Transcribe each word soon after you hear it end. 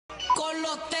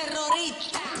los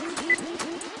terroristas.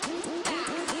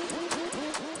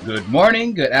 Good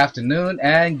morning, good afternoon,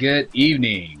 and good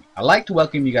evening. I'd like to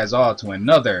welcome you guys all to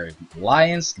another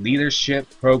Lions Leadership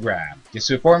Program. Just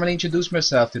to formally introduce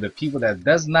myself to the people that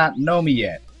does not know me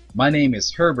yet, my name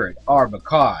is Herbert R.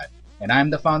 McCod, and I'm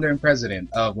the founder and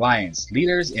president of Lions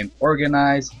Leaders in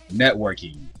Organized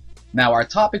Networking. Now, our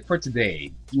topic for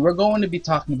today, we're going to be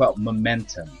talking about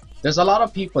momentum. There's a lot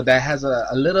of people that has a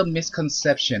little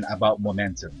misconception about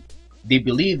momentum. They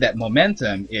believe that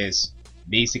momentum is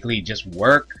basically just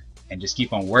work and just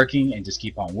keep on working and just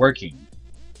keep on working.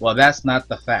 Well, that's not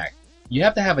the fact. You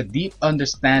have to have a deep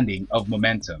understanding of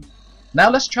momentum.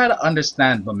 Now let's try to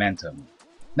understand momentum.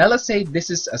 Now let's say this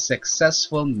is a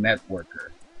successful networker.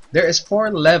 There is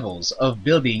 4 levels of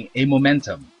building a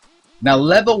momentum. Now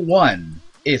level 1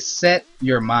 is set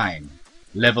your mind.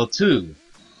 Level 2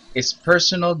 is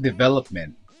personal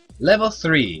development. Level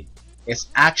 3 is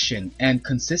action and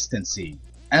consistency.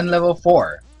 And level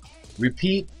 4,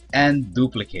 repeat and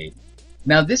duplicate.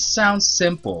 Now this sounds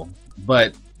simple,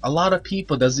 but a lot of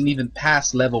people doesn't even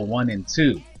pass level 1 and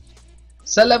 2.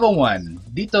 Sa level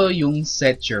 1, dito yung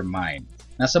set your mind.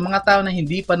 Na sa mga tao na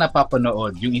hindi pa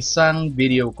napapanood yung isang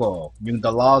video ko, yung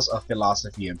The Laws of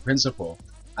Philosophy and Principle,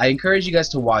 I encourage you guys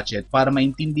to watch it para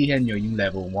maintindihan nyo yung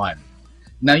level 1.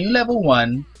 Now yung level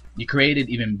 1, you created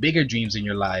even bigger dreams in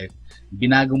your life.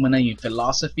 Binago mo na yung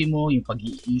philosophy mo, yung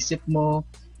pag-iisip mo,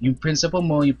 yung principle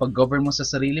mo, yung pag-govern mo sa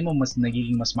sarili mo, mas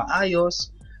nagiging mas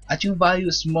maayos, at yung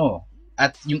values mo,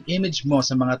 at yung image mo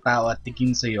sa mga tao at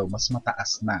tingin sa'yo, mas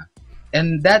mataas na.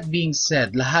 And that being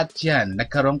said, lahat yan,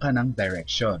 nagkaroon ka ng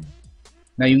direction.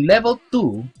 Now, yung level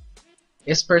 2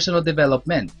 is personal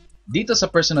development. Dito sa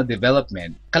personal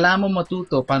development, kailangan mo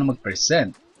matuto paano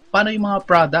mag-present. Paano yung mga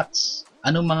products,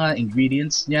 anong mga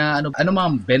ingredients niya, anong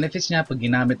mga benefits niya pag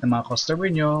ginamit ng mga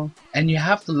customer nyo, and you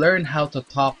have to learn how to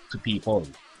talk to people.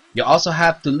 You also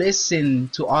have to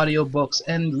listen to audiobooks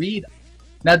and read.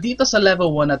 Now, dito sa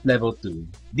level 1 at level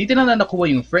 2, dito na nakuha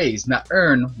yung phrase na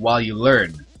earn while you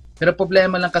learn. Pero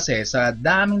problema lang kasi sa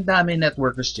daming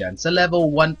networkers dyan, sa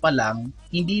level 1 pa lang,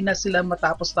 hindi na sila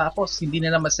matapos-tapos, hindi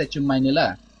nila maset yung mind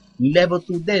nila. Yung level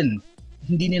 2 din,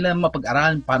 hindi nila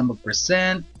mapag-aralan paano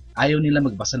mag-present, ayaw nila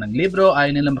magbasa ng libro,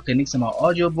 ayaw nila makinig sa mga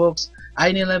audiobooks,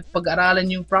 ayaw nila pag-aralan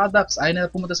yung products, ayaw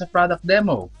nila pumunta sa product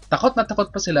demo. Takot na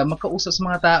takot pa sila magkausap sa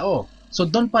mga tao. So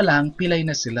doon pa lang, pilay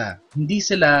na sila. Hindi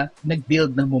sila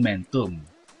nag-build ng momentum.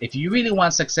 If you really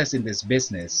want success in this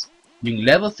business, yung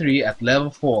level 3 at level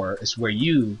 4 is where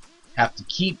you have to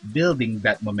keep building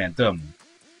that momentum.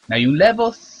 Now yung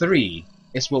level 3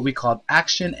 is what we call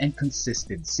action and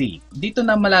consistency. Dito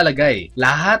na malalagay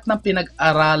lahat ng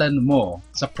pinag-aralan mo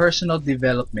sa personal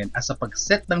development at sa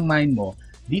pag-set ng mind mo,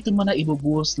 dito mo na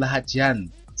ibubuhos lahat yan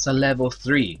sa level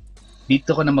 3.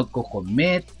 Dito ka na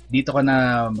magko-commit, dito ka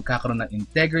na magkakaroon ng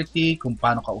integrity, kung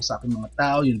paano kausapin mga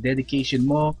tao, yung dedication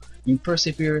mo, yung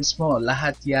perseverance mo,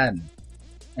 lahat yan.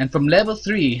 And from level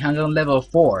 3 hanggang level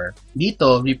 4,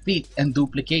 dito, repeat and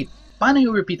duplicate. Paano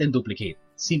yung repeat and duplicate?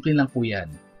 Simple lang po yan.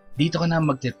 Dito ka na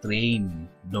magte-train.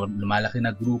 Lumalaki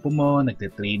na grupo mo,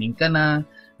 nagte-training ka na,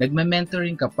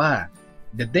 nagme-mentoring ka pa.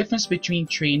 The difference between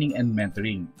training and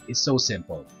mentoring is so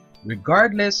simple.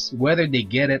 Regardless whether they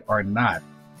get it or not,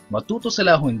 matuto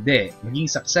sila o hindi, maging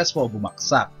successful o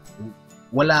bumagsak,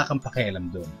 wala kang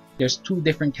pakialam dun. There's 2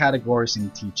 different categories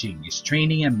in teaching, is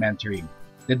training and mentoring.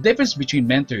 The difference between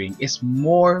mentoring is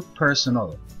more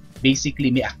personal.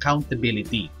 Basically, may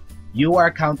accountability. You are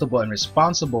accountable and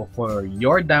responsible for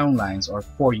your downlines or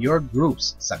for your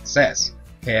group's success.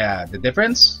 Kaya the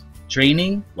difference,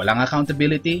 training, walang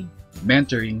accountability,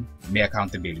 mentoring, may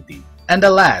accountability. And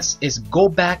the last is go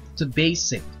back to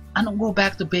basic. Anong go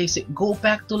back to basic? Go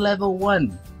back to level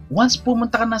 1. Once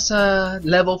pumunta ka na sa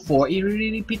level 4,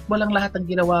 i-repeat mo lang lahat ng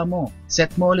ginawa mo. Set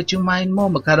mo ulit yung mind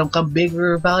mo. Magkaroon kang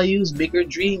bigger values, bigger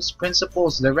dreams,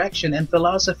 principles, direction, and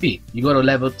philosophy. You go to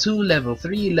level 2, level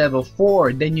 3, level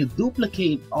 4, then you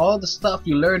duplicate all the stuff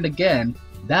you learned again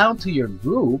down to your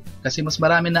group kasi mas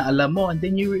marami na alam mo, and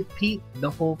then you repeat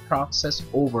the whole process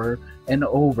over and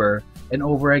over and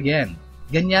over again.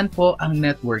 Ganyan po ang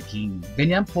networking.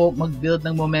 Ganyan po mag-build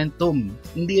ng momentum.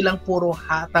 Hindi lang puro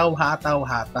hataw.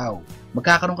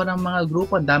 Magkakaroon ka ng mga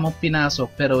grupo, ang daming pinasok,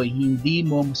 pero hindi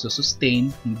mo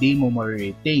susustain, hindi mo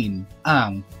ma-retain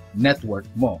ang network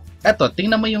mo. Eto,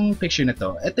 tingnan mo yung picture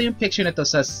nito. Ito yung picture nito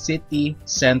sa City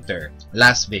Center,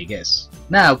 Las Vegas.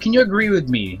 Now, can you agree with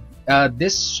me?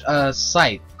 This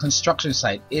construction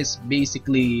site is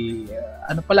basically,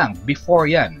 before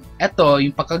yan. Ito,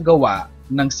 yung pagkagawa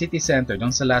ng City Center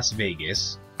doon sa Las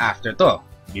Vegas, after to,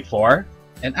 before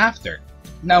and after.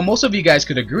 Now, most of you guys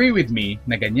could agree with me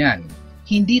na ganyan.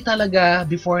 Hindi talaga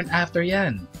before and after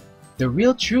yan. The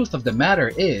real truth of the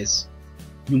matter is,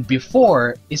 yung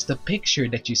before is the picture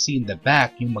that you see in the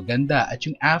back, yung maganda, at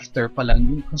yung after pa lang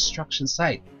yung construction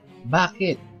site.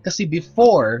 Bakit? Kasi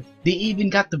before, they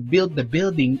even got to build the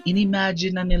building,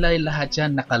 inimagine na nila lahat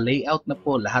yan, naka-layout na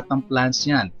po, lahat ng plans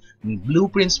yan. Yung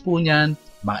blueprints po niyan,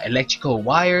 mga electrical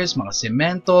wires, mga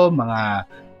semento, mga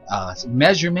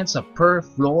measurements of per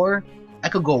floor. I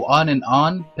could go on and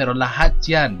on, pero lahat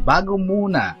yan, bago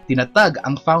muna tinatag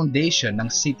ang foundation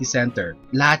ng city center,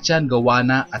 lahat yan gawa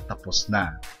na at tapos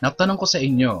na. Natanong ko sa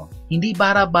inyo, hindi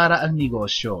bara-bara ang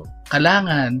negosyo.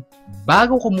 Kailangan,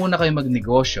 bago ko muna kayo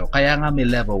magnegosyo, kaya nga may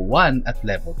level 1 at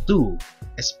level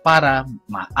 2, is para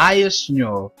maayos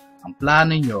nyo ang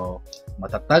plano nyo,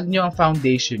 matatag nyo ang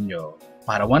foundation nyo,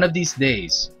 para one of these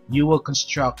days, you will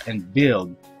construct and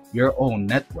build your own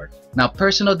network. Now,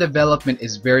 personal development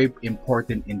is very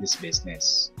important in this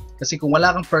business. Kasi kung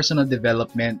wala kang personal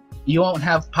development, you won't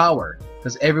have power.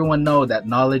 Because everyone know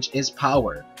that knowledge is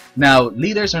power. Now,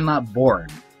 leaders are not born.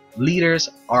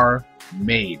 Leaders are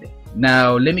made.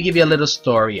 Now, let me give you a little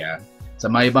story.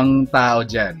 Sa mga ibang tao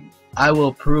dyan, I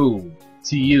will prove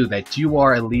to you that you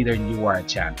are a leader and you are a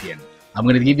champion. I'm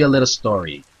gonna give you a little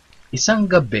story.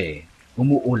 Isang gabi,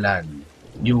 umuulan.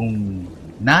 Yung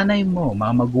nanay mo,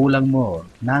 mga magulang mo,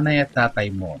 nanay at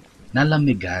tatay mo,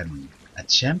 nalamigan.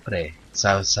 At syempre,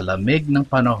 sa lamig ng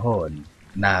panahon,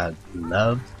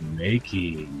 nag-love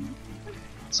making.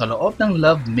 Sa loob ng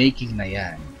love making na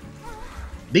yan,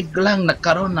 biglang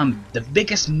nagkaroon ng the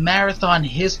biggest marathon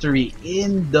history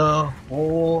in the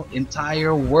whole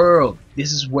entire world.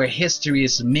 This is where history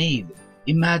is made.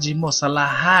 Imagine mo, sa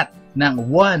lahat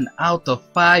ng 1 out of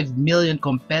 5 million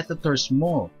competitors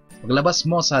mo, paglabas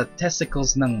mo sa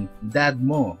testicles ng dad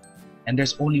mo, and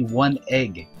there's only one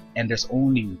egg, and there's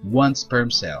only one sperm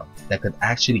cell that could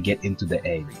actually get into the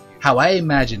egg. How I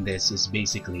imagine this is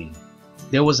basically,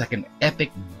 there was like an epic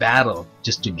battle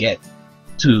just to get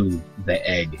to the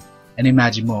egg. And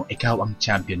imagine mo, ikaw ang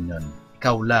champion nun.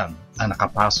 Ikaw lang ang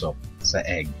nakapasok sa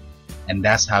egg. And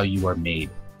that's how you are made.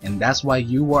 And that's why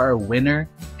you are a winner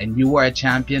and you are a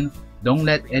champion. Don't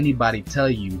let anybody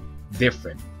tell you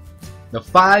different. The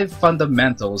 5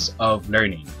 fundamentals of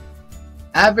learning.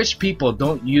 Average people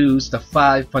don't use the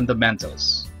 5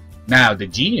 fundamentals. Now, the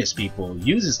genius people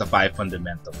uses the 5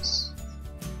 fundamentals.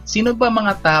 Sino ba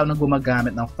mga tao na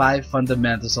gumagamit ng 5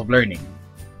 fundamentals of learning?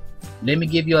 Let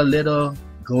me give you a little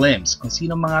glimpse kung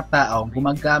sino mga tao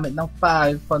gumagamit ng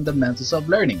 5 fundamentals of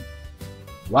learning.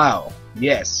 Wow,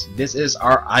 yes, this is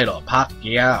our idol,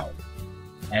 Pacquiao.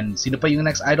 And sino pa yung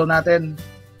next idol natin?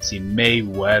 Si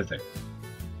Mayweather.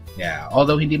 Yeah,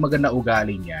 although hindi maganda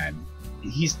ugali niyan,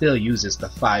 he still uses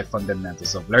the 5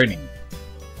 fundamentals of learning.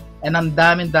 And ang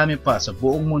dami-dami pa sa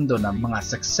buong mundo ng mga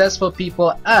successful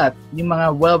people at yung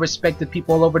mga well-respected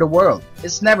people all over the world.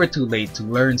 It's never too late to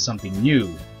learn something new.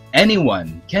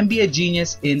 Anyone can be a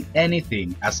genius in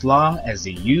anything as long as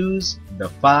they use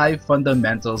the 5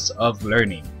 fundamentals of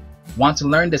learning. Want to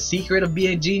learn the secret of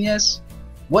being a genius?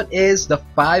 What is the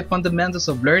 5 fundamentals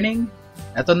of learning?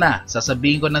 Ito na,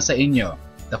 sasabihin ko na sa inyo.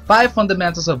 The 5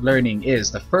 fundamentals of learning is,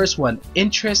 the first one,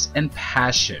 interest and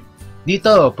passion.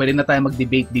 Dito, pwede na tayo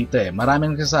mag-debate dito eh.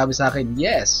 Maraming nagsasabi sa akin,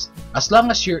 yes, as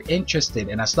long as you're interested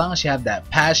and as long as you have that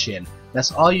passion,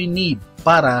 that's all you need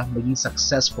para maging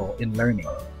successful in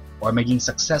learning or maging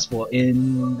successful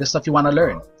in the stuff you want to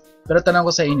learn. Pero tanong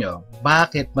ko sa inyo,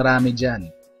 bakit marami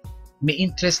dyan? May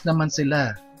interest naman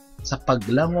sila sa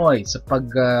paglangoy, sa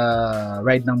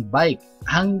pag-ride ng bike.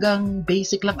 Hanggang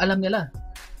basic lang alam nila.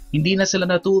 Hindi na sila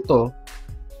natuto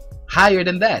higher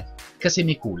than that kasi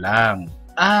may kulang.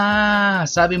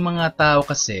 Sabi mga tao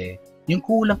kasi, yung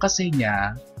kulang kasi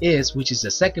niya is, which is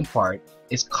the second part,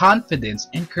 is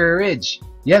confidence and courage.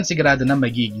 Yan sigurado na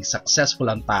magiging successful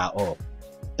ang tao.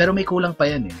 Pero may kulang pa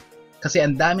yan eh. Kasi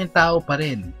ang daming tao pa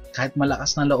rin, kahit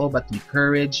malakas na loob at may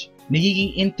courage,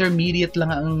 nagiging intermediate lang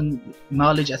ang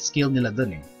knowledge at skill nila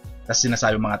dun eh. Tapos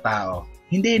sinasabi mga tao,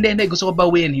 hindi, gusto ko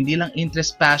bawin, hindi lang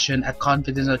interest, passion, at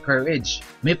confidence or courage.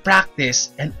 May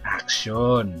practice and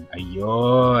action.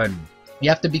 Ayun.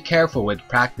 You have to be careful with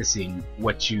practicing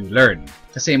what you learn.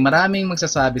 Kasi maraming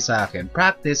magsasabi sa akin,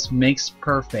 practice makes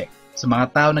perfect. Sa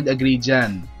mga tao nag-agree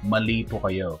dyan, mali po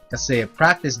kayo. Kasi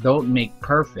practice don't make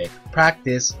perfect,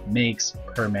 practice makes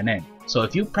permanent. So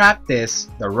if you practice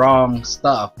the wrong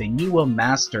stuff, then you will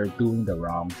master doing the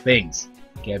wrong things.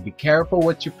 Kaya be careful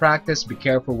what you practice, be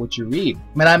careful what you read.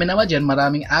 Marami naman dyan,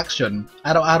 maraming action.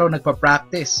 Araw-araw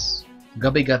nagpa-practice.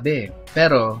 Gabi-gabi.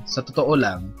 Pero, sa totoo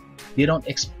lang, they don't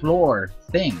explore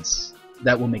things.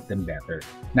 that will make them better.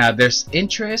 Now, there's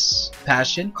interest,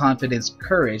 passion, confidence,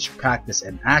 courage, practice,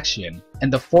 and action.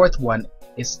 And the fourth one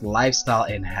is lifestyle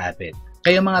and habit.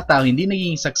 Kaya mga tao hindi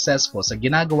naging successful sa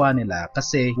ginagawa nila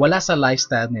kasi wala sa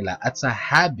lifestyle nila at sa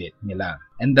habit nila.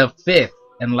 And the fifth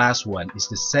and last one is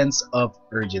the sense of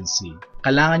urgency.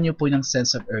 Kailangan nyo po ng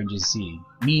sense of urgency,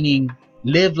 meaning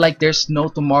live like there's no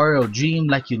tomorrow, dream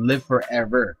like you live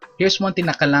forever. Here's one thing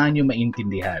na kailangan nyo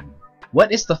maintindihan.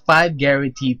 What is the 5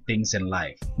 guaranteed things in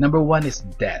life? Number 1 is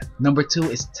death. Number 2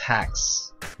 is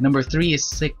tax. Number 3 is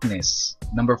sickness.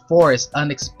 Number 4 is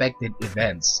unexpected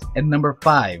events. And number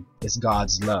 5 is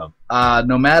God's love.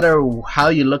 No matter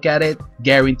how you look at it,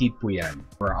 guaranteed po yan.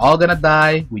 We're all gonna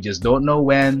die. We just don't know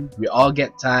when. We all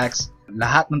get taxed.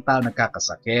 Lahat ng tao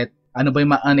nagkakasakit. Ano ba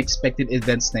yung mga unexpected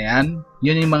events na yan?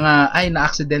 Yun yung mga,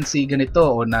 na-accident si ganito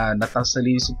o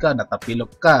natasalisod ka,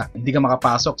 natapilok ka, hindi ka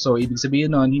makapasok. So, ibig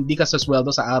sabihin nun, hindi ka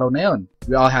sasweldo sa araw na yun.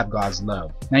 We all have God's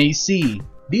love. Now, you see,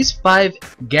 these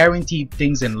 5 guaranteed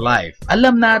things in life,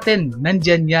 alam natin,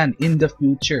 nandyan yan in the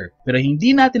future. Pero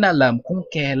hindi natin alam kung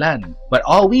kailan. But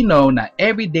all we know na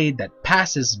every day that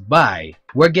passes by,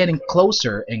 we're getting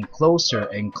closer and closer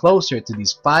and closer to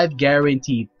these 5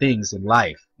 guaranteed things in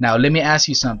life. Now, let me ask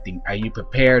you something. Are you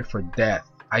prepared for death?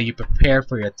 Are you prepared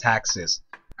for your taxes?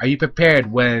 Are you prepared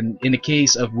when, in the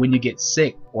case of when you get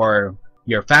sick or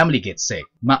your family gets sick?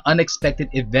 Mga unexpected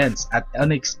events at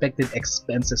unexpected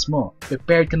expenses mo.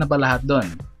 Prepared ka na ba lahat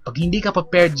doon? Pag hindi ka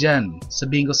prepared dyan,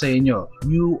 sabihin ko sa inyo,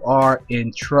 you are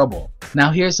in trouble. Now,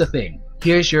 here's the thing.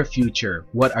 Here's your future.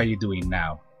 What are you doing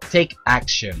now? Take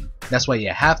action. That's why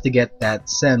you have to get that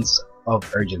sense of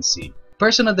urgency.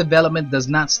 Personal development does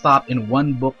not stop in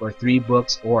 1 book or 3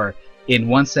 books or in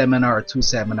 1 seminar or 2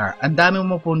 seminar. Ang dami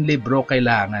mo pong libro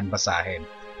kailangan basahin.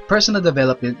 Personal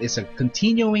development is a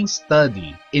continuing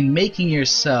study in making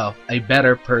yourself a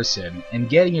better person and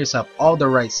getting yourself all the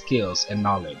right skills and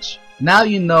knowledge. Now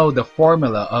you know the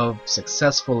formula of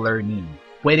successful learning.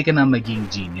 Pwede ka na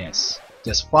maging genius.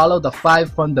 Just follow the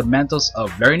 5 fundamentals of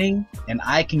learning, and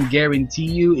I can guarantee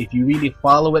you, if you really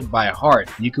follow it by heart,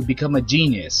 you could become a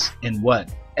genius in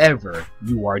whatever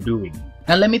you are doing.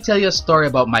 Now, let me tell you a story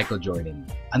about Michael Jordan.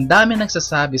 Ang dami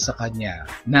nagsasabi sa kanya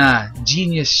na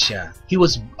genius siya. He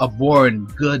was a born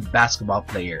good basketball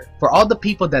player. For all the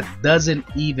people that doesn't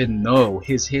even know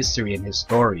his history and his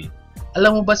story,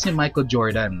 alam mo ba si Michael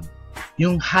Jordan?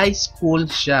 Yung high school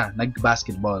siya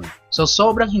nag-basketball. So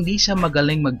sobrang hindi siya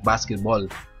magaling mag-basketball.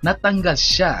 Natanggal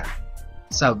siya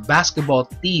sa basketball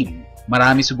team.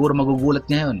 Marami siguro magugulat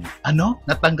ngayon. Ano?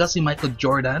 Natanggal si Michael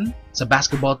Jordan sa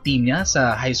basketball team niya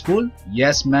sa high school?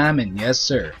 Yes ma'am and yes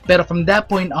sir. Pero from that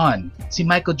point on, si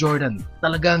Michael Jordan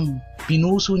talagang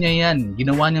pinuso niya yan.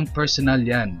 Ginawa niyang personal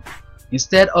yan.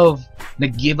 Instead of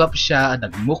nag-give up siya,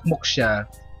 nagmukmuk siya,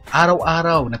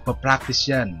 araw-araw nagpa-practice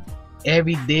yan.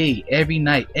 Every day, every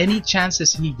night, any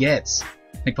chances he gets,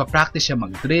 nagpa-practice siya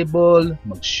mag-dribble,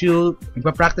 mag-shoot,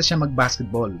 nagpa-practice siya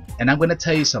mag-basketball. And I'm gonna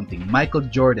tell you something, Michael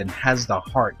Jordan has the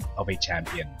heart of a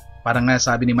champion. Parang nga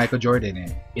sabi ni Michael Jordan,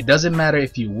 it doesn't matter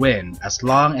if you win as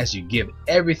long as you give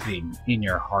everything in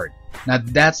your heart. Now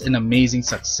that's an amazing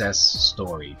success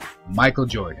story. Michael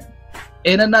Jordan.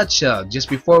 In a nutshell, just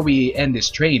before we end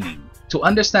this training, to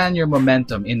understand your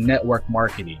momentum in network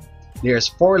marketing,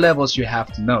 there's 4 levels you have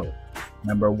to know.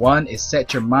 Number 1 is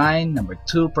set your mind. Number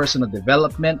 2, personal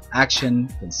development, action,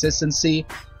 consistency,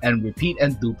 and repeat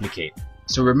and duplicate.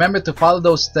 So remember to follow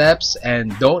those steps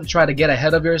and don't try to get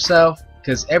ahead of yourself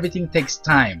because everything takes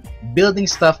time. Building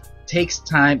stuff takes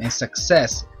time and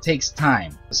success takes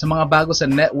time. Sa mga bago sa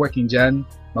networking dyan,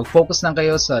 mag-focus lang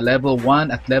kayo sa level 1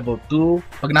 at level 2.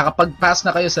 Pag nakapag-pass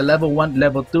na kayo sa level 1,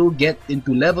 level 2, get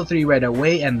into level 3 right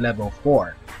away and level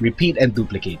 4. Repeat and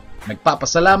duplicate.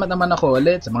 Nagpapasalamat naman ako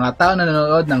ulit sa mga tao na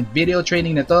nanonood ng video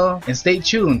training nito and stay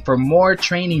tuned for more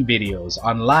training videos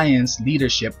on Lions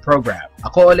Leadership Program.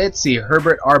 Ako ulit si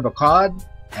Herbert R. Bacad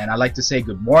and I'd like to say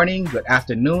good morning, good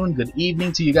afternoon, good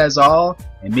evening to you guys all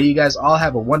and may you guys all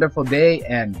have a wonderful day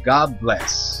and God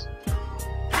bless.